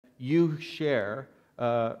you share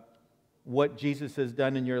what Jesus has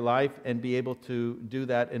done in your life and be able to do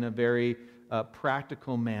that in a very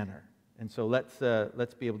practical manner. And so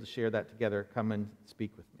let's be able to share that together. Come and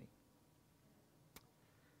speak with me.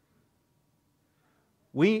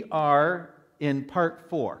 We are in part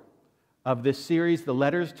 4 of this series, The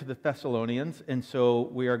Letters to the Thessalonians, and so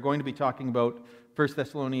we are going to be talking about 1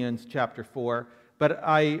 Thessalonians chapter 4. But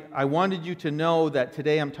I wanted you to know that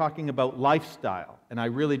today I'm talking about lifestyle, and I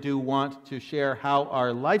really do want to share how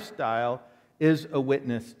our lifestyle is a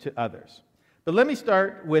witness to others. But let me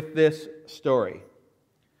start with this story.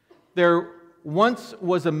 There once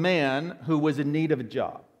was a man who was in need of a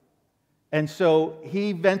job. And so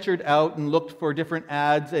he ventured out and looked for different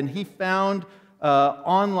ads, and he found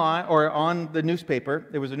online or on the newspaper,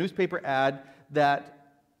 there was a newspaper ad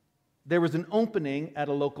that there was an opening at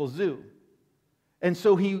a local zoo. And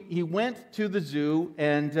so he went to the zoo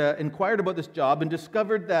and inquired about this job and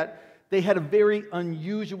discovered that they had a very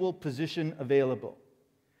unusual position available.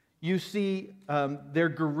 You see, their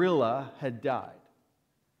gorilla had died.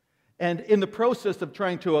 And in the process of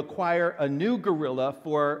trying to acquire a new gorilla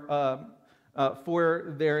for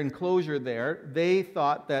their enclosure there, they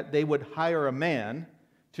thought that they would hire a man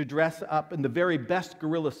to dress up in the very best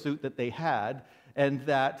gorilla suit that they had, and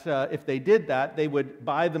that if they did that, they would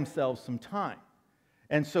buy themselves some time.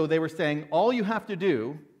 And so they were saying, all you have to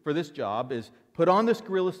do for this job is put on this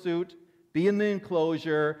gorilla suit, be in the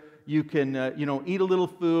enclosure, you can eat a little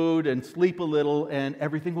food and sleep a little, and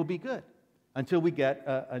everything will be good until we get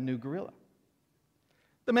a new gorilla.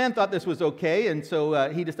 The man thought this was okay, and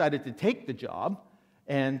so he decided to take the job.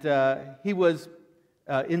 And he was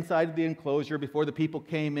inside the enclosure before the people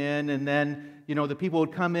came in, and then the people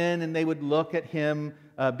would come in and they would look at him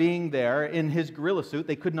being there in his gorilla suit.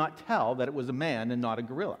 They could not tell that it was a man and not a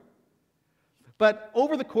gorilla. But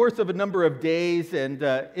over the course of a number of days, and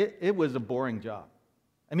it was a boring job.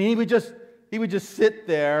 I mean, he would just sit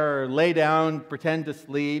there or lay down, pretend to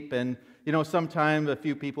sleep, and sometimes a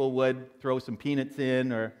few people would throw some peanuts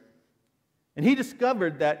in, and he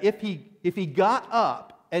discovered that if he got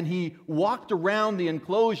up and he walked around the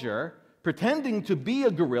enclosure pretending to be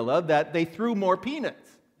a gorilla, that they threw more peanuts.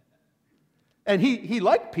 And he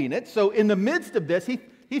liked peanuts, so in the midst of this,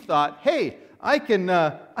 he thought, hey, I can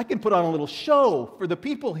put on a little show for the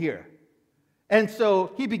people here. And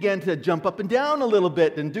so he began to jump up and down a little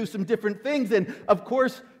bit and do some different things. And of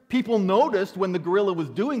course, people noticed when the gorilla was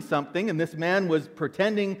doing something, and this man was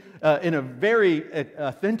pretending in a very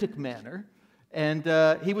authentic manner, and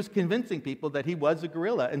he was convincing people that he was a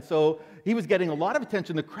gorilla. And so he was getting a lot of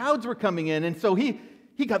attention. The crowds were coming in, and so he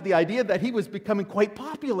got the idea that he was becoming quite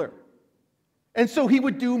popular. And so he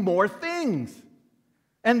would do more things.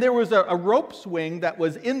 And there was a rope swing that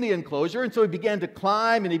was in the enclosure, and so he began to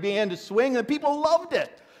climb and he began to swing, and people loved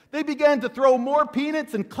it. They began to throw more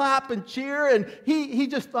peanuts and clap and cheer, and he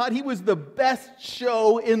just thought he was the best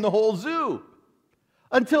show in the whole zoo.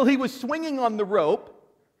 Until he was swinging on the rope,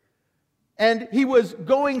 and he was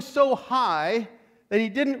going so high that he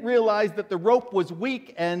didn't realize that the rope was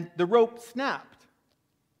weak, and the rope snapped.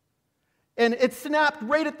 And it snapped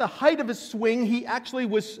right at the height of his swing. He actually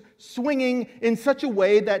was swinging in such a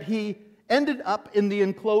way that he ended up in the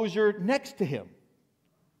enclosure next to him.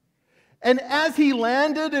 And as he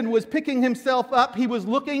landed and was picking himself up, he was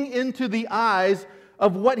looking into the eyes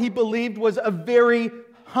of what he believed was a very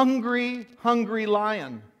hungry, hungry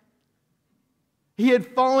lion. He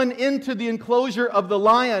had fallen into the enclosure of the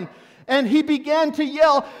lion, and he began to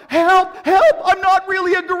yell, "Help! Help! I'm not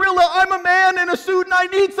really a gorilla. I'm a man in a suit and I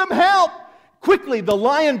need some help!" Quickly, the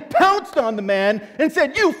lion pounced on the man and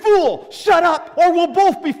said, "You fool! Shut up or we'll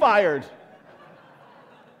both be fired!"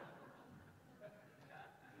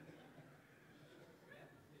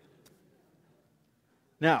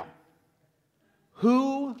 Now,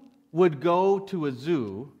 who would go to a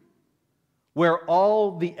zoo where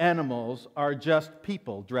all the animals are just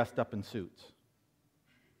people dressed up in suits?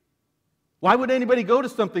 Why would anybody go to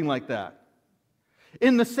something like that?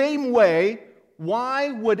 In the same way,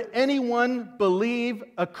 why would anyone believe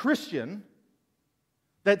a Christian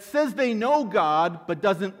that says they know God but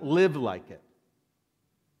doesn't live like it?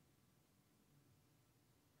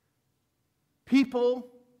 People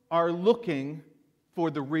are looking for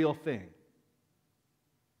the real thing.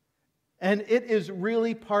 And it is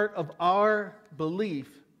really part of our belief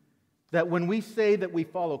that when we say that we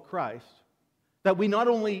follow Christ, that we not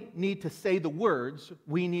only need to say the words,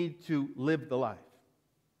 we need to live the life.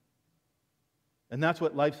 And that's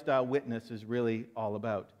what lifestyle witness is really all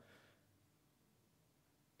about.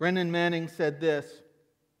 Brennan Manning said this: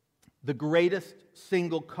 "The greatest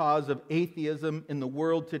single cause of atheism in the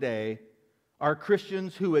world today are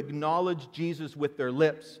Christians who acknowledge Jesus with their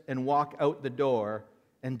lips and walk out the door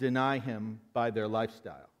and deny him by their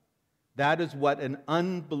lifestyle. That is what an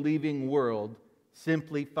unbelieving world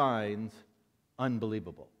simply finds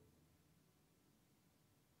unbelievable.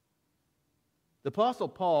 The Apostle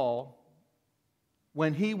Paul,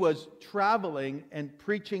 when he was traveling and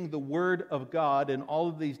preaching the Word of God in all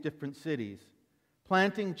of these different cities,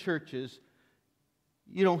 planting churches,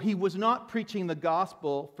 he was not preaching the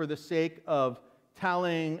gospel for the sake of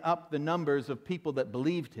tallying up the numbers of people that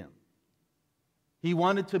believed him. He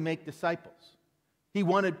wanted to make disciples. He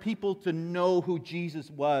wanted people to know who Jesus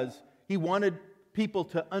was. He wanted people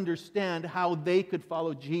to understand how they could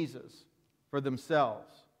follow Jesus for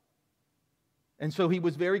themselves. And so he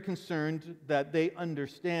was very concerned that they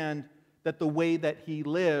understand that the way that he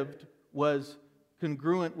lived was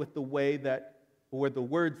congruent with the way that, or the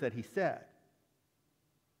words that he said.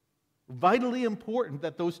 Vitally important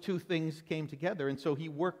that those two things came together. And so he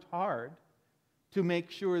worked hard to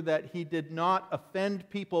make sure that he did not offend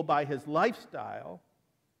people by his lifestyle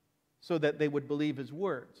so that they would believe his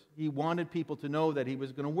words. He wanted people to know that he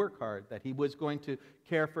was going to work hard, that he was going to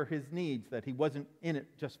care for his needs, that he wasn't in it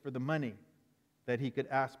just for the money, that he could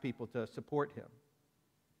ask people to support him.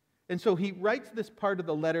 And so he writes this part of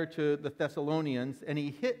the letter to the Thessalonians, and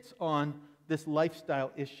he hits on this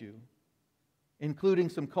lifestyle issue, including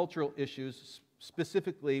some cultural issues,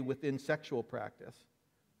 specifically within sexual practice,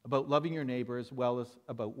 about loving your neighbor as well as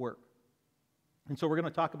about work. And so we're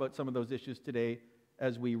going to talk about some of those issues today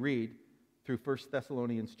as we read through 1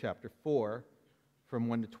 Thessalonians chapter 4, from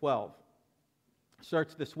 1 to 12. It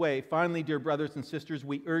starts this way: "Finally, dear brothers and sisters,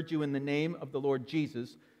 we urge you in the name of the Lord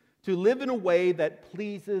Jesus to live in a way that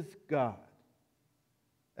pleases God,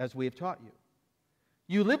 as we have taught you.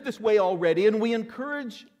 You live this way already, and we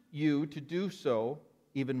encourage you to do so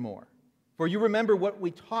even more. For you remember what we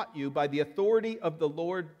taught you by the authority of the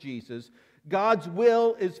Lord Jesus. God's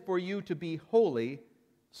will is for you to be holy,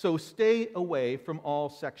 so stay away from all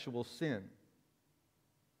sexual sin.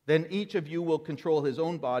 Then each of you will control his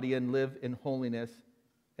own body and live in holiness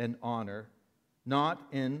and honor, not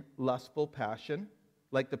in lustful passion,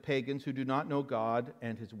 like the pagans who do not know God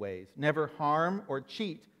and his ways. Never harm or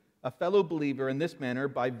cheat a fellow believer in this manner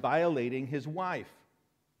by violating his wife.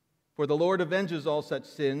 For the Lord avenges all such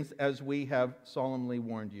sins, as we have solemnly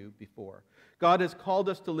warned you before. God has called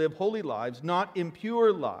us to live holy lives, not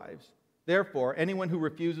impure lives. Therefore, anyone who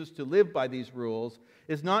refuses to live by these rules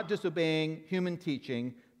is not disobeying human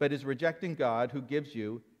teaching, but is rejecting God, who gives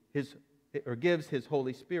his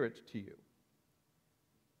Holy Spirit to you.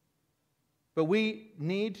 But we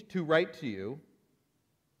need to write to you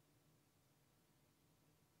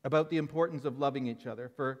about the importance of loving each other.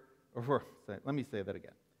 Let me say that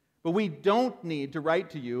again. But we don't need to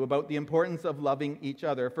write to you about the importance of loving each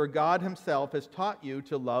other, for God himself has taught you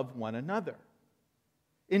to love one another.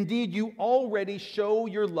 Indeed, you already show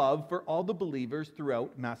your love for all the believers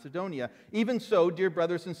throughout Macedonia. Even so, dear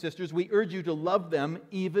brothers and sisters, we urge you to love them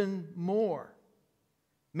even more.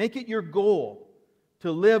 Make it your goal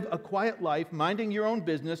to live a quiet life, minding your own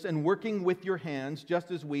business and working with your hands,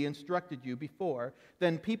 just as we instructed you before.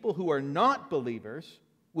 Then people who are not believers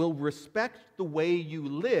will respect the way you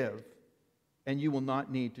live, and you will not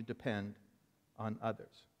need to depend on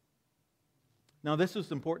others." Now, this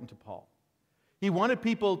is important to Paul. He wanted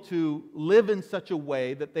people to live in such a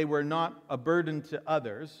way that they were not a burden to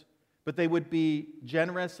others, but they would be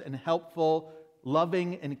generous and helpful,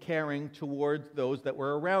 loving and caring towards those that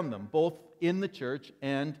were around them, both in the church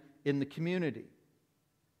and in the community.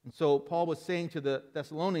 And so Paul was saying to the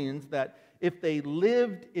Thessalonians that if they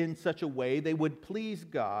lived in such a way, they would please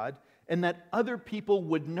God, and that other people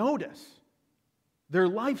would notice their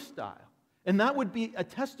lifestyle. And that would be a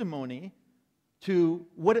testimony to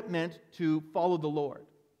what it meant to follow the Lord.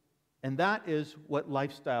 And that is what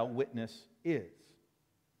lifestyle witness is.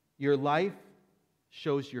 Your life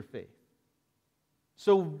shows your faith.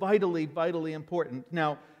 So vitally, vitally important.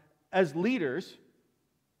 Now, as leaders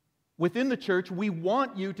within the church, we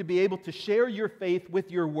want you to be able to share your faith with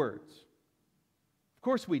your words. Of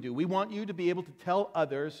course we do. We want you to be able to tell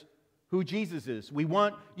others who Jesus is. We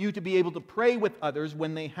want you to be able to pray with others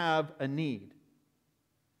when they have a need.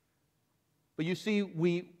 But you see,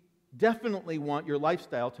 we definitely want your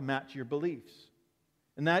lifestyle to match your beliefs.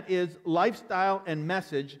 And that is, lifestyle and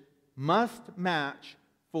message must match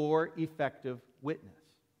for effective witness.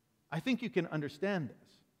 I think you can understand this,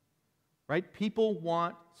 right? People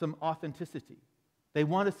want some authenticity. They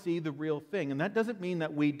want to see the real thing. And that doesn't mean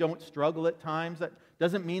that we don't struggle at times. That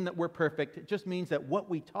doesn't mean that we're perfect. It just means that what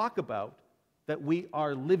we talk about, that we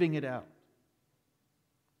are living it out.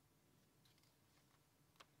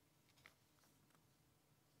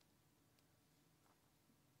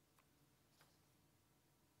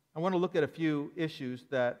 I want to look at a few issues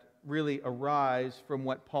that really arise from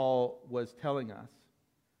what Paul was telling us.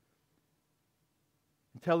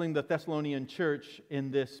 Telling the Thessalonian church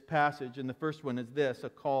in this passage, and the first one is this, a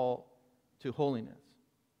call to holiness.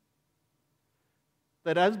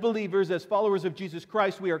 That as believers, as followers of Jesus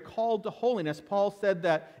Christ, we are called to holiness. Paul said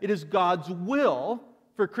that it is God's will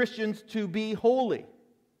for Christians to be holy.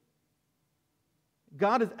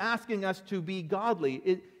 God is asking us to be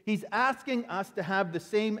godly. He's asking us to have the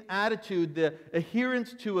same attitude, the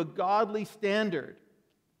adherence to a godly standard.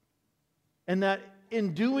 And that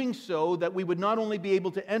in doing so, that we would not only be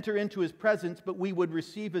able to enter into His presence, but we would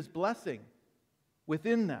receive His blessing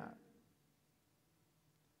within that.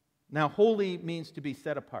 Now, holy means to be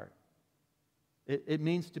set apart. It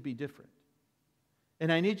means to be different.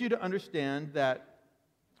 And I need you to understand that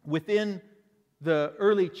within the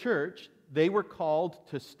early church, they were called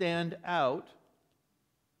to stand out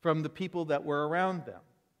from the people that were around them.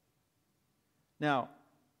 Now,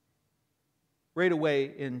 right away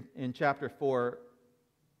in chapter 4,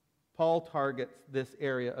 Paul targets this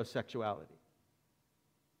area of sexuality.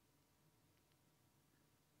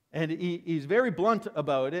 And he's very blunt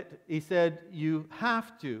about it. He said, you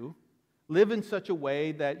have to live in such a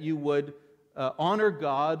way that you would honor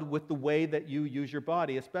God with the way that you use your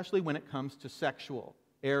body, especially when it comes to sexual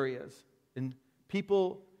areas. And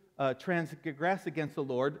people transgress against the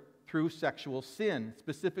Lord through sexual sin.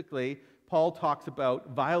 Specifically, Paul talks about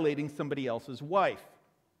violating somebody else's wife.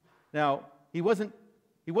 Now, he wasn't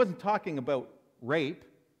talking about rape.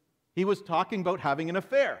 He was talking about having an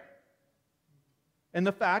affair. And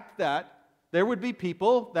the fact that there would be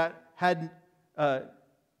people that had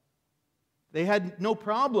no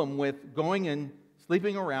problem with going and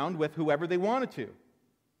sleeping around with whoever they wanted to.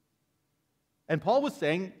 And Paul was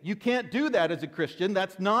saying, you can't do that as a Christian.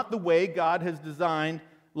 That's not the way God has designed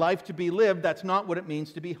life to be lived. That's not what it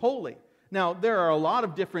means to be holy. Now, there are a lot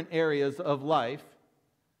of different areas of life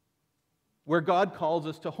where God calls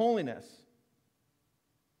us to holiness.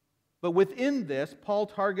 But within this, Paul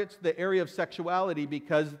targets the area of sexuality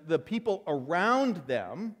because the people around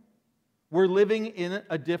them were living in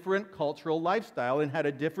a different cultural lifestyle and had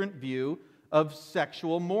a different view of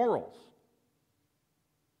sexual morals.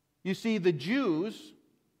 You see, the Jews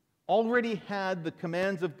already had the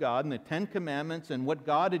commands of God and the Ten Commandments and what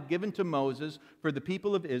God had given to Moses for the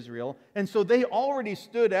people of Israel, and so they already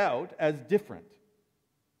stood out as different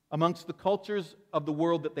amongst the cultures of the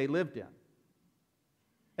world that they lived in.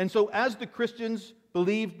 And so as the Christians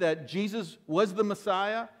believed that Jesus was the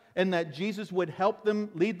Messiah and that Jesus would help them,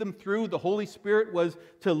 lead them through, the Holy Spirit was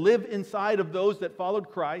to live inside of those that followed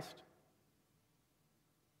Christ,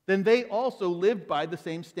 then they also lived by the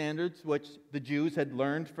same standards which the Jews had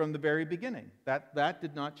learned from the very beginning. That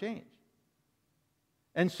did not change.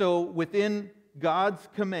 And so within God's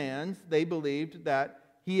commands, they believed that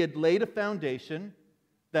He had laid a foundation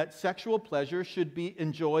that sexual pleasure should be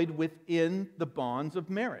enjoyed within the bonds of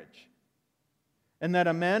marriage. And that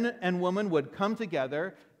a man and woman would come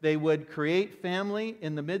together, they would create family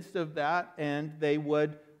in the midst of that, and they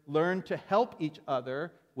would learn to help each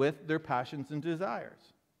other with their passions and desires.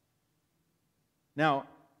 Now,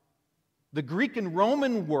 the Greek and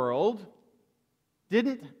Roman world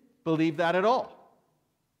didn't believe that at all.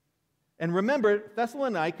 And remember,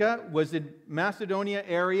 Thessalonica was in Macedonia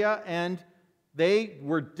area, and they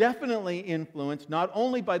were definitely influenced not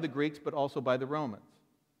only by the Greeks, but also by the Romans.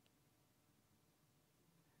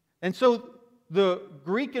 And so the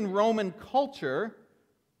Greek and Roman culture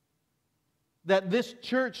that this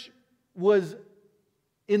church was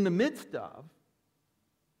in the midst of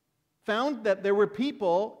found that there were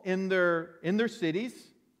people in their cities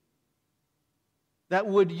that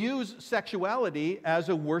would use sexuality as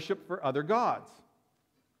a worship for other gods.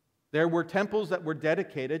 There were temples that were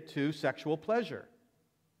dedicated to sexual pleasure.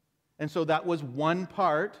 And so that was one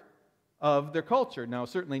part of their culture. Now,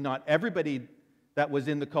 certainly not everybody that was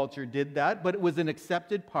in the culture did that, but it was an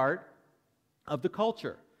accepted part of the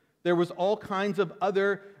culture. There was all kinds of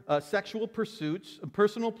other sexual pursuits.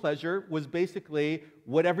 Personal pleasure was basically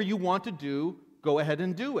whatever you want to do, go ahead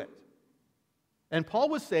and do it. And Paul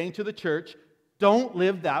was saying to the church, don't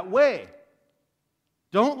live that way.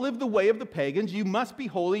 Don't live the way of the pagans. You must be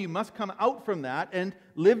holy. You must come out from that and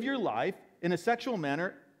live your life in a sexual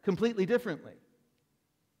manner completely differently.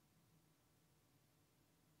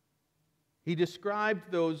 He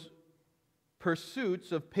described those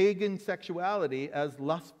pursuits of pagan sexuality as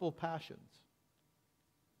lustful passions.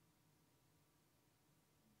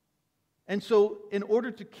 And so, in order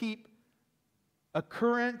to keep a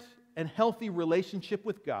current and healthy relationship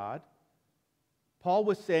with God, Paul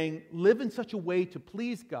was saying, live in such a way to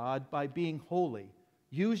please God by being holy,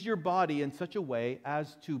 use your body in such a way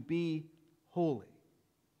as to be holy.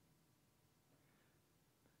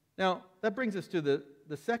 Now, that brings us to the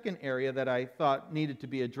second area that I thought needed to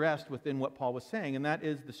be addressed within what Paul was saying, and that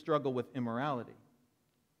is the struggle with immorality.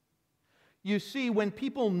 You see, when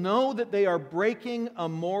people know that they are breaking a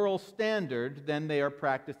moral standard, then they are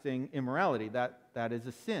practicing immorality. That is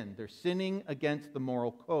a sin. They're sinning against the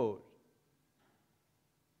moral code.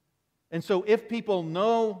 And so if people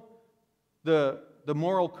know the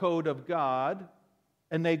moral code of God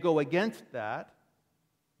and they go against that,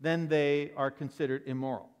 then they are considered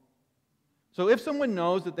immoral. So if someone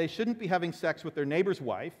knows that they shouldn't be having sex with their neighbor's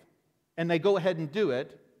wife and they go ahead and do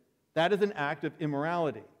it, that is an act of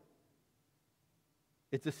immorality.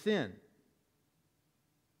 It's a sin.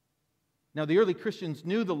 Now, the early Christians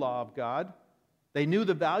knew the law of God. They knew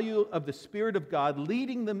the value of the Spirit of God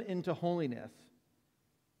leading them into holiness.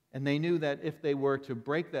 And they knew that if they were to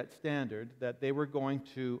break that standard, that they were going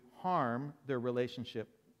to harm their relationship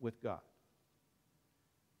with God.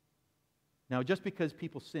 Now, just because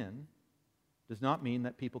people sin does not mean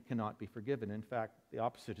that people cannot be forgiven. In fact, the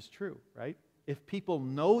opposite is true, right? If people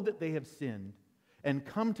know that they have sinned and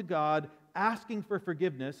come to God asking for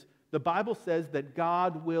forgiveness, the Bible says that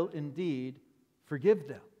God will indeed forgive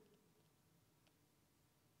them.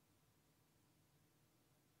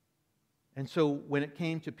 And so when it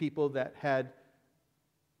came to people that had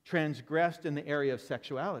transgressed in the area of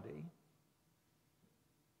sexuality,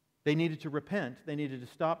 they needed to repent. They needed to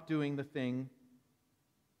stop doing the thing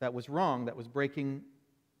that was wrong, that was breaking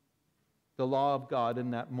the law of God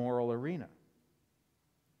in that moral arena.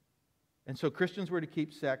 And so Christians were to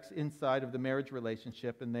keep sex inside of the marriage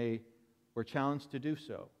relationship, and they were challenged to do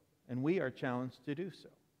so. And we are challenged to do so.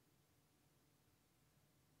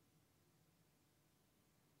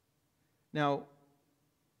 Now,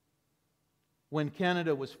 when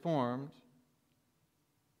Canada was formed,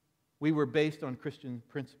 we were based on Christian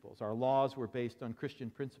principles. Our laws were based on Christian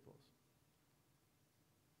principles.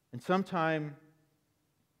 And sometime,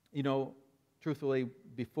 truthfully,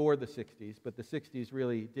 before the 60s, but the 60s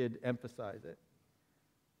really did emphasize it,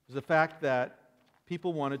 was the fact that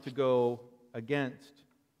people wanted to go against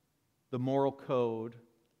the moral code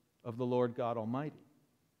of the Lord God Almighty.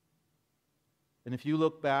 And if you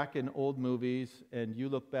look back in old movies and you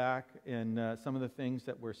look back in some of the things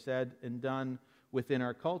that were said and done within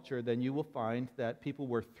our culture, then you will find that people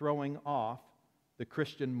were throwing off the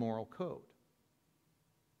Christian moral code.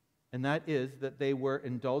 And that is that they were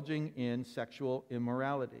indulging in sexual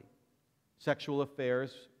immorality. Sexual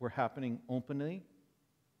affairs were happening openly,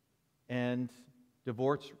 and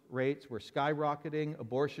divorce rates were skyrocketing.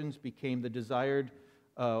 Abortions became the desired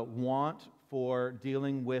want for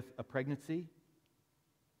dealing with a pregnancy.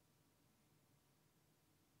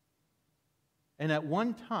 And at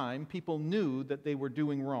one time, people knew that they were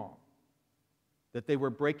doing wrong, that they were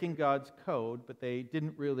breaking God's code, but they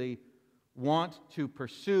didn't really want to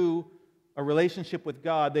pursue a relationship with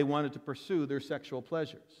God. They wanted to pursue their sexual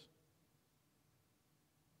pleasures.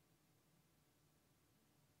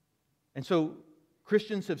 And so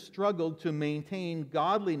Christians have struggled to maintain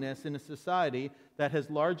godliness in a society that has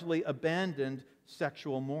largely abandoned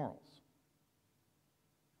sexual morals.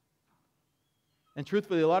 And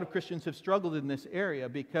truthfully, a lot of Christians have struggled in this area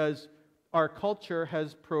because our culture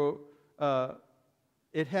has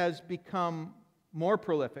become more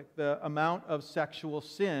prolific, the amount of sexual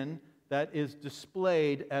sin that is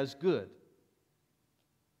displayed as good,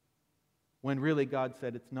 when really God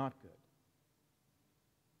said it's not good.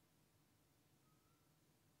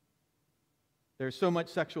 There's so much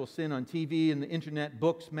sexual sin on TV and the internet,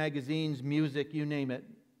 books, magazines, music, you name it,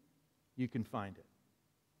 you can find it.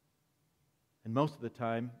 And most of the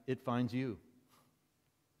time, it finds you.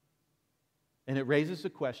 And it raises the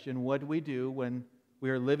question, what do we do when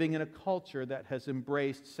we are living in a culture that has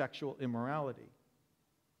embraced sexual immorality?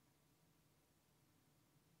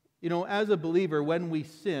 As a believer, when we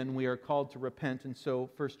sin, we are called to repent. And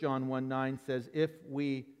so 1 John 1:9 says, if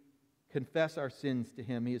we confess our sins to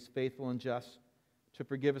Him, He is faithful and just to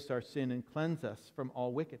forgive us our sin and cleanse us from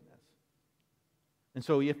all wickedness. And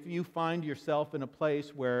so if you find yourself in a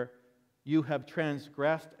place where you have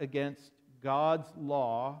transgressed against God's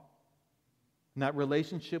law and that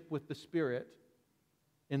relationship with the Spirit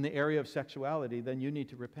in the area of sexuality, then you need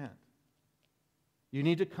to repent. You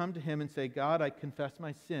need to come to Him and say, God, I confess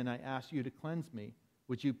my sin. I ask you to cleanse me.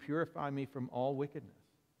 Would you purify me from all wickedness?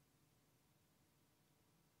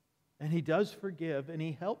 And He does forgive, and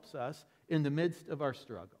He helps us in the midst of our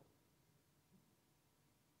struggle.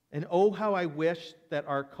 And oh, how I wish that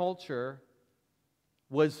our culture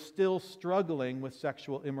was still struggling with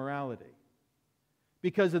sexual immorality.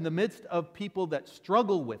 Because in the midst of people that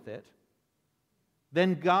struggle with it,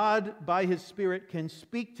 then God, by His Spirit, can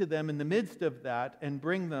speak to them in the midst of that and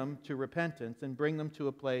bring them to repentance and bring them to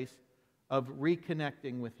a place of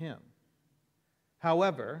reconnecting with Him.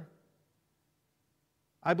 However,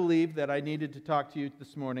 I believe that I needed to talk to you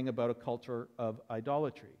this morning about a culture of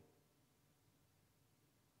idolatry.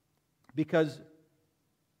 Because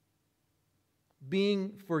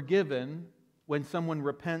being forgiven when someone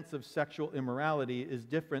repents of sexual immorality is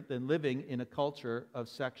different than living in a culture of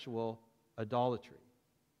sexual idolatry.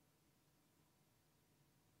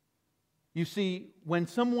 You see, when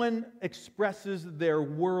someone expresses their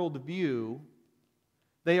worldview,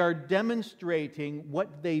 they are demonstrating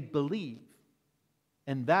what they believe.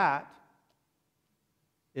 And that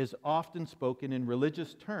is often spoken in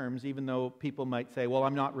religious terms, even though people might say, well,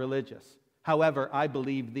 I'm not religious. However, I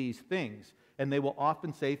believe these things. And they will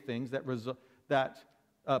often say things that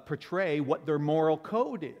portray what their moral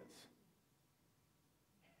code is,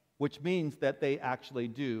 which means that they actually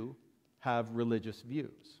do have religious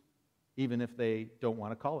views, even if they don't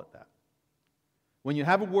want to call it that. When you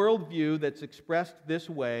have a worldview that's expressed this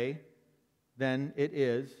way, then it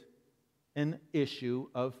is an issue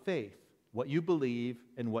of faith, what you believe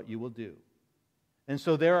and what you will do. And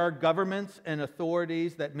so there are governments and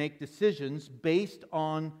authorities that make decisions based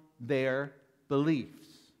on their beliefs,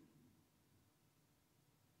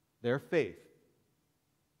 their faith,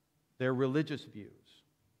 their religious views.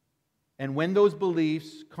 And when those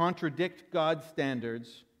beliefs contradict God's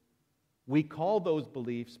standards, we call those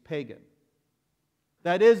beliefs pagan.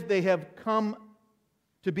 That is, they have come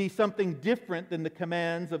to be something different than the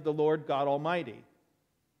commands of the Lord God Almighty.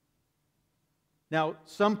 Now,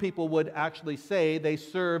 some people would actually say they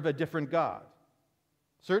serve a different God.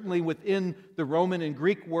 Certainly within the Roman and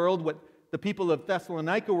Greek world, what the people of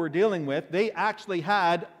Thessalonica were dealing with, they actually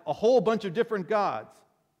had a whole bunch of different gods.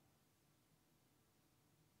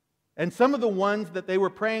 And some of the ones that they were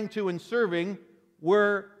praying to and serving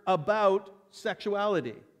were about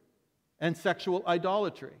sexuality and sexual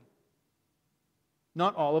idolatry.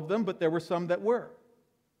 Not all of them, but there were some that were.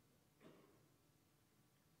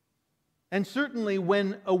 And certainly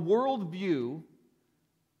when a worldview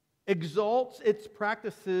exalts its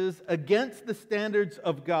practices against the standards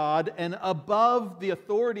of God and above the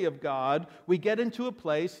authority of God, we get into a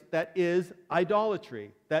place that is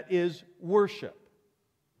idolatry, that is worship.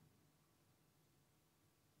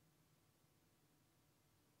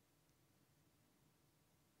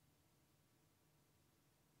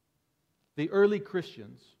 The early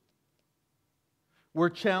Christians were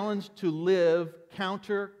challenged to live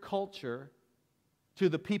counter-culture to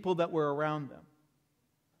the people that were around them.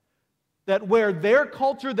 That where their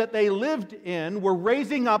culture that they lived in were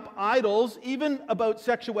raising up idols, even about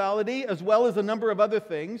sexuality as well as a number of other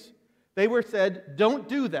things, they were said, don't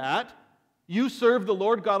do that. You serve the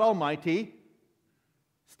Lord God Almighty.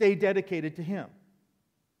 Stay dedicated to Him.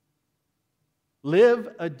 Live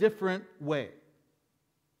a different way.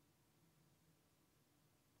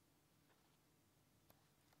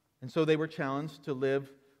 And so they were challenged to live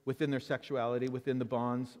within their sexuality, within the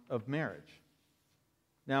bonds of marriage.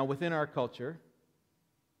 Now, within our culture,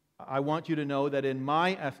 I want you to know that in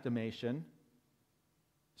my estimation,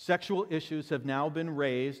 sexual issues have now been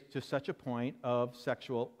raised to such a point of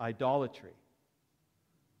sexual idolatry.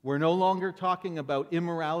 We're no longer talking about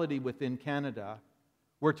immorality within Canada.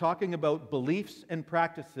 We're talking about beliefs and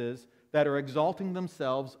practices that are exalting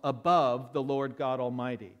themselves above the Lord God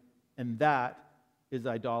Almighty. And that is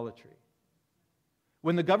idolatry.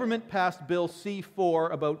 When the government passed Bill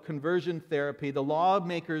C-4 about conversion therapy, the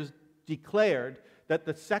lawmakers declared that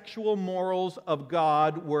the sexual morals of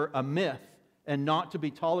God were a myth and not to be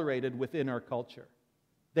tolerated within our culture.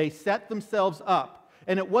 They set themselves up,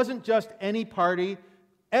 and it wasn't just any party.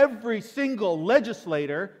 Every single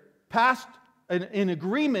legislator passed in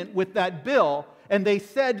agreement with that bill, and they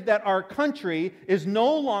said that our country is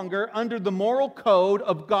no longer under the moral code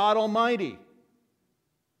of God Almighty.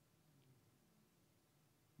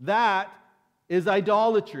 That is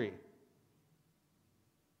idolatry.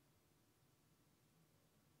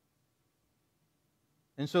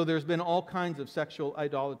 And so there's been all kinds of sexual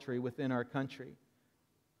idolatry within our country.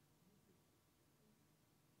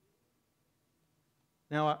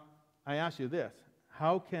 Now, I ask you this: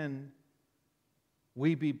 how can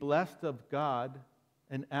we be blessed of God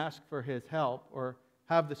and ask for His help, or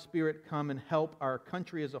have the Spirit come and help our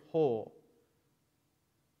country as a whole,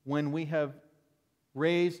 when we have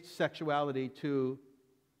raised sexuality to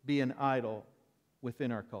be an idol within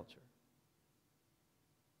our culture?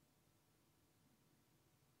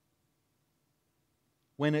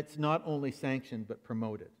 When it's not only sanctioned but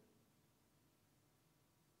promoted.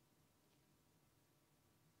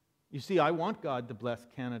 You see, I want God to bless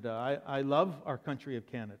Canada. I love our country of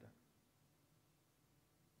Canada.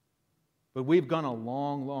 But we've gone a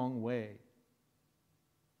long, long way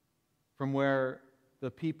from where the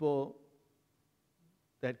people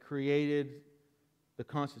that created the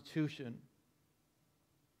Constitution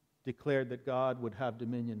declared that God would have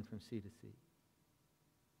dominion from sea to sea.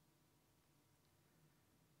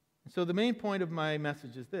 And so the main point of my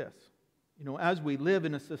message is this. As we live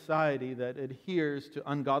in a society that adheres to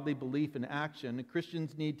ungodly belief and action,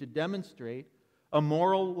 Christians need to demonstrate a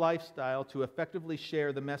moral lifestyle to effectively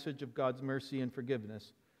share the message of God's mercy and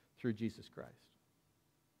forgiveness through Jesus Christ.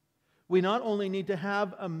 We not only need to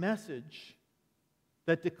have a message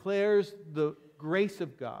that declares the grace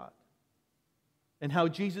of God and how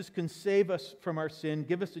Jesus can save us from our sin,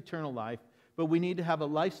 give us eternal life, but we need to have a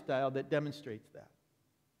lifestyle that demonstrates that.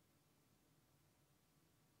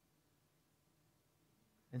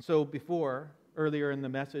 And so earlier in the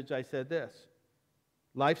message, I said this: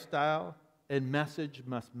 lifestyle and message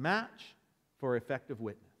must match for effective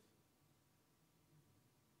witness.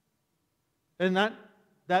 And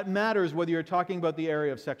that matters whether you're talking about the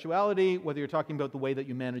area of sexuality, whether you're talking about the way that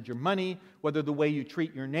you manage your money, whether the way you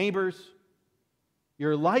treat your neighbors.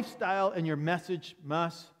 Your lifestyle and your message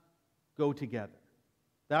must go together.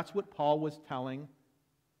 That's what Paul was telling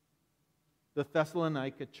the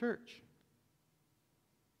Thessalonica church.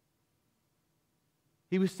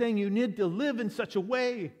 He was saying you need to live in such a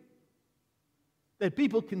way that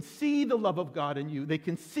people can see the love of God in you. They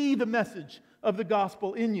can see the message of the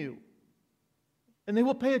gospel in you. And they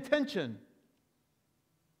will pay attention.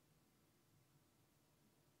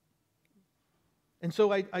 And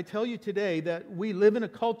so I tell you today that we live in a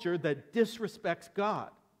culture that disrespects God.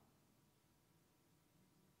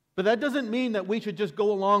 But that doesn't mean that we should just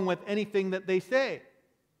go along with anything that they say.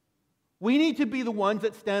 We need to be the ones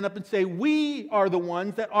that stand up and say, we are the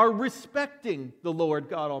ones that are respecting the Lord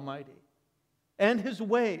God Almighty and His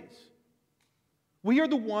ways. We are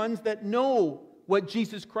the ones that know what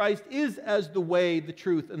Jesus Christ is as the way, the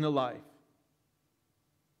truth, and the life.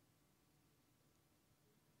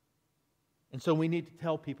 And so we need to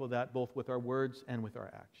tell people that both with our words and with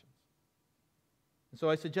our actions. And so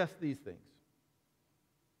I suggest these things.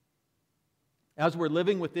 As we're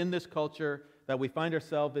living within this culture that we find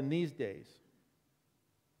ourselves in these days,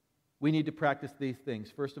 we need to practice these things.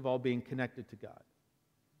 First of all, being connected to God.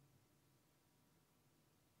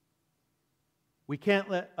 We can't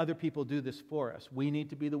let other people do this for us. We need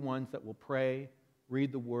to be the ones that will pray,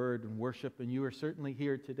 read the Word, and worship. And you are certainly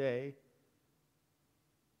here today,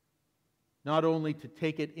 not only to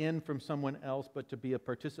take it in from someone else, but to be a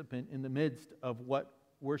participant in the midst of what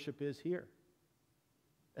worship is here.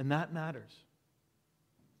 And that matters.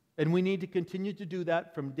 And we need to continue to do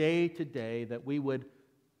that from day to day, that we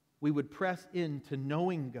would press into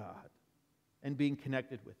knowing God and being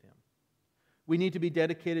connected with Him. We need to be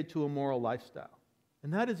dedicated to a moral lifestyle.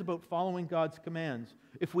 And that is about following God's commands.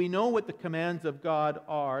 If we know what the commands of God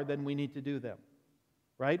are, then we need to do them.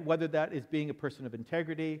 Right? Whether that is being a person of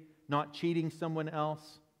integrity, not cheating someone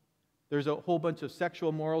else. There's a whole bunch of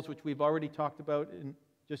sexual morals, which we've already talked about in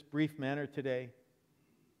just brief manner today.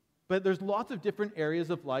 But there's lots of different areas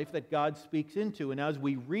of life that God speaks into. And as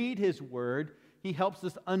we read His Word, He helps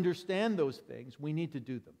us understand those things. We need to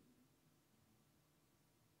do them.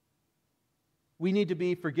 We need to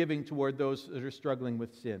be forgiving toward those that are struggling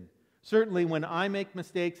with sin. Certainly when I make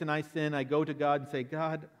mistakes and I sin, I go to God and say,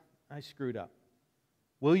 God, I screwed up.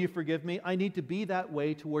 Will you forgive me? I need to be that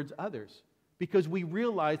way towards others because we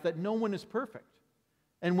realize that no one is perfect.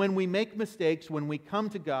 And when we make mistakes, when we come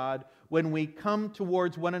to God, when we come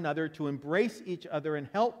towards one another to embrace each other and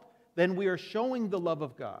help, then we are showing the love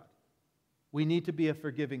of God. We need to be a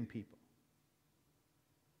forgiving people.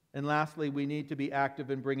 And lastly, we need to be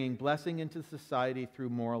active in bringing blessing into society through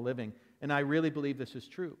moral living. And I really believe this is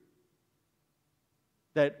true.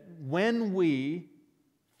 That when we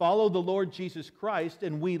follow the Lord Jesus Christ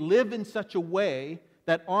and we live in such a way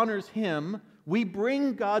that honors Him, we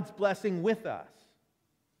bring God's blessing with us.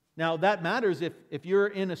 Now, that matters if you're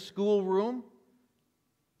in a schoolroom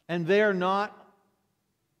and they're not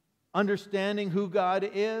understanding who God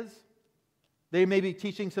is. They may be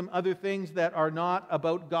teaching some other things that are not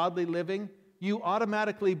about godly living. You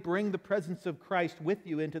automatically bring the presence of Christ with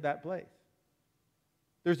you into that place.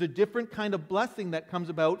 There's a different kind of blessing that comes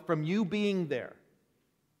about from you being there.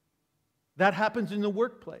 That happens in the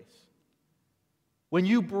workplace. When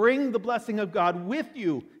you bring the blessing of God with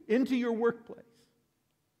you into your workplace,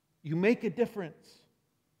 you make a difference.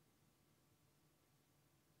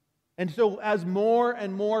 And so as more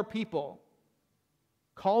and more people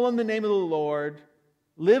call on the name of the Lord,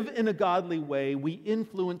 live in a godly way, we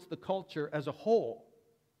influence the culture as a whole.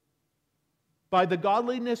 By the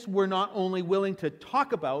godliness we're not only willing to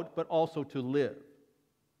talk about, but also to live.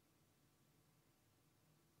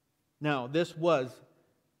 Now, this was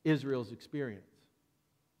Israel's experience.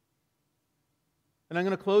 And I'm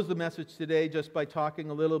going to close the message today just by talking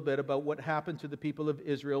a little bit about what happened to the people of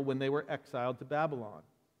Israel when they were exiled to Babylon.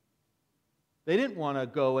 They didn't want to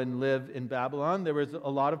go and live in Babylon. There was a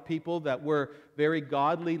lot of people that were very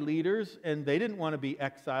godly leaders, and they didn't want to be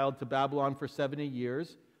exiled to Babylon for 70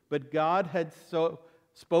 years. But God had so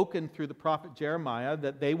spoken through the prophet Jeremiah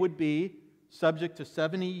that they would be subject to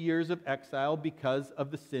 70 years of exile because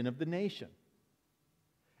of the sin of the nation.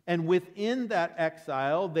 And within that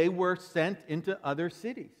exile, they were sent into other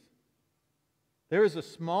cities. There was a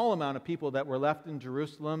small amount of people that were left in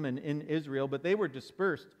Jerusalem and in Israel, but they were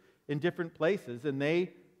dispersed in different places, and a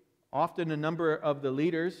number of the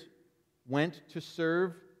leaders went to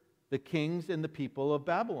serve the kings and the people of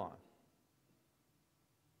Babylon.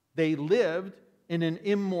 They lived in an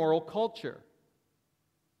immoral culture.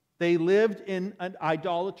 They lived in an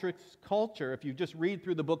idolatrous culture. If you just read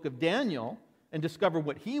through the book of Daniel and discover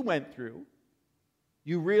what he went through,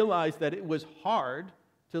 you realize that it was hard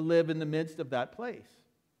to live in the midst of that place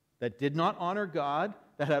that did not honor God,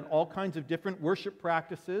 that had all kinds of different worship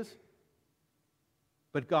practices,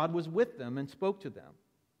 but God was with them and spoke to them.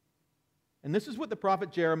 And this is what the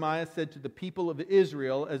prophet Jeremiah said to the people of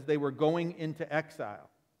Israel as they were going into exile.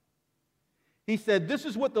 He said, "This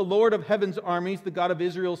is what the Lord of heaven's armies, the God of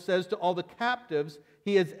Israel, says to all the captives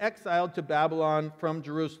he has exiled to Babylon from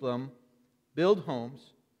Jerusalem: build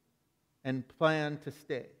homes and plan to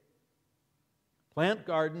stay. Plant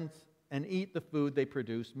gardens and eat the food they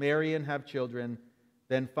produce. Marry and have children,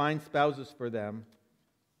 then find spouses for them,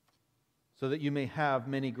 so that you may have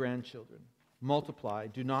many grandchildren. Multiply,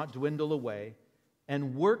 do not dwindle away,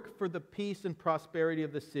 and work for the peace and prosperity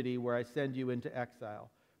of the city where I send you into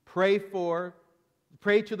exile. Pray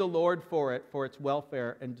to the Lord for it, for its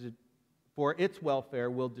welfare, and for its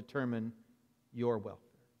welfare will determine your welfare."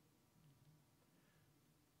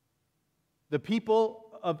 The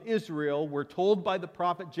people of Israel were told by the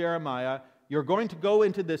prophet Jeremiah, you're going to go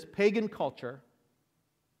into this pagan culture,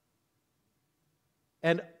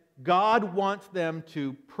 and God wants them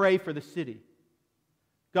to pray for the city.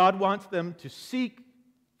 God wants them to seek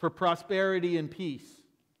for prosperity and peace,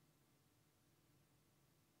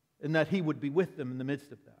 and that He would be with them in the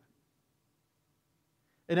midst of that.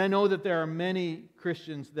 And I know that there are many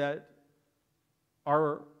Christians that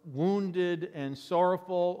are wounded and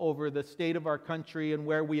sorrowful over the state of our country and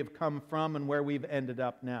where we have come from and where we've ended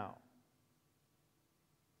up now.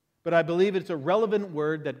 But I believe it's a relevant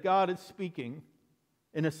word that God is speaking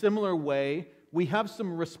in a similar way. We have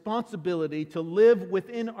some responsibility to live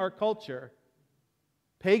within our culture,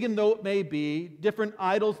 pagan though it may be, different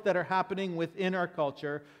idols that are happening within our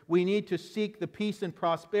culture. We need to seek the peace and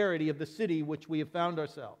prosperity of the city which we have found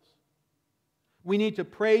ourselves. We need to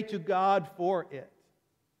pray to God for it.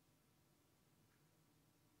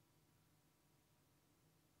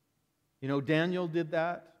 You know, Daniel did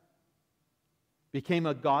that, became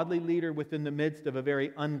a godly leader within the midst of a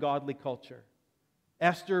very ungodly culture.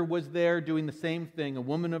 Esther was there doing the same thing, a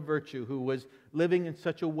woman of virtue who was living in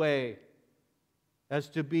such a way as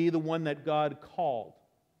to be the one that God called.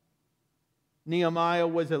 Nehemiah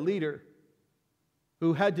was a leader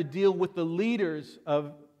who had to deal with the leaders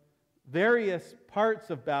of various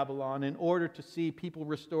parts of Babylon in order to see people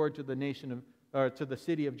restored to the nation of, to the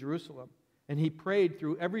city of Jerusalem. And he prayed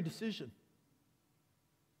through every decision.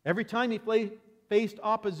 Every time he faced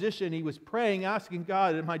opposition, he was praying, asking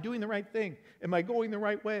God, am I doing the right thing? Am I going the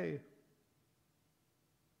right way?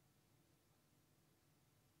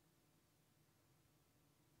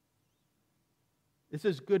 This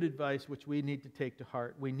is good advice which we need to take to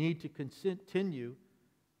heart. We need to continue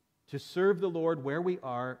to serve the Lord where we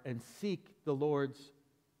are and seek the Lord's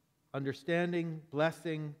understanding,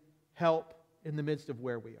 blessing, help in the midst of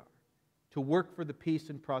where we are. To work for the peace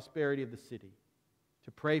and prosperity of the city.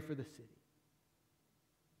 To pray for the city.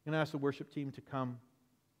 I'm going to ask the worship team to come.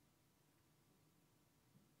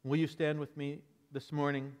 Will you stand with me this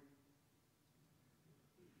morning?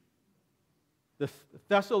 The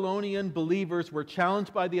Thessalonian believers were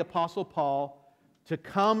challenged by the Apostle Paul to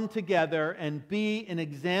come together and be an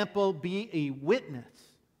example, be a witness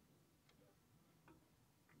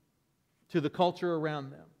to the culture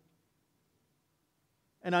around them.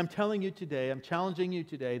 And I'm telling you today, I'm challenging you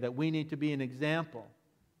today that we need to be an example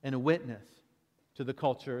and a witness to the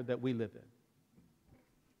culture that we live in.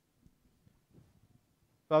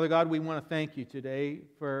 Father God, we want to thank you today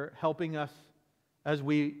for helping us as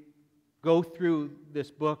we go through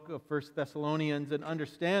this book of 1 Thessalonians and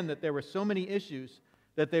understand that there were so many issues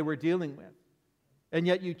that they were dealing with. And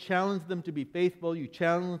yet you challenge them to be faithful, you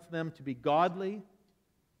challenge them to be godly.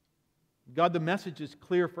 God, the message is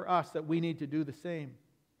clear for us that we need to do the same.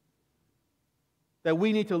 That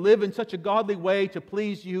we need to live in such a godly way to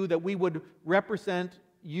please you, that we would represent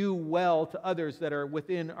you well to others that are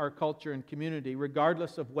within our culture and community,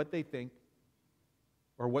 regardless of what they think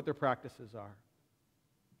or what their practices are.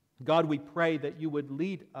 God, we pray that you would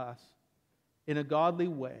lead us in a godly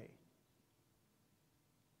way.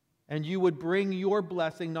 And you would bring your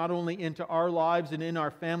blessing not only into our lives and in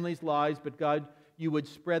our families' lives, but God, you would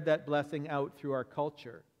spread that blessing out through our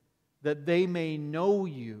culture, that they may know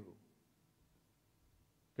you.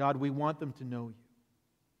 God, we want them to know you.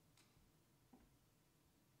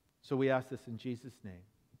 So we ask this in Jesus' name.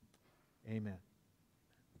 Amen.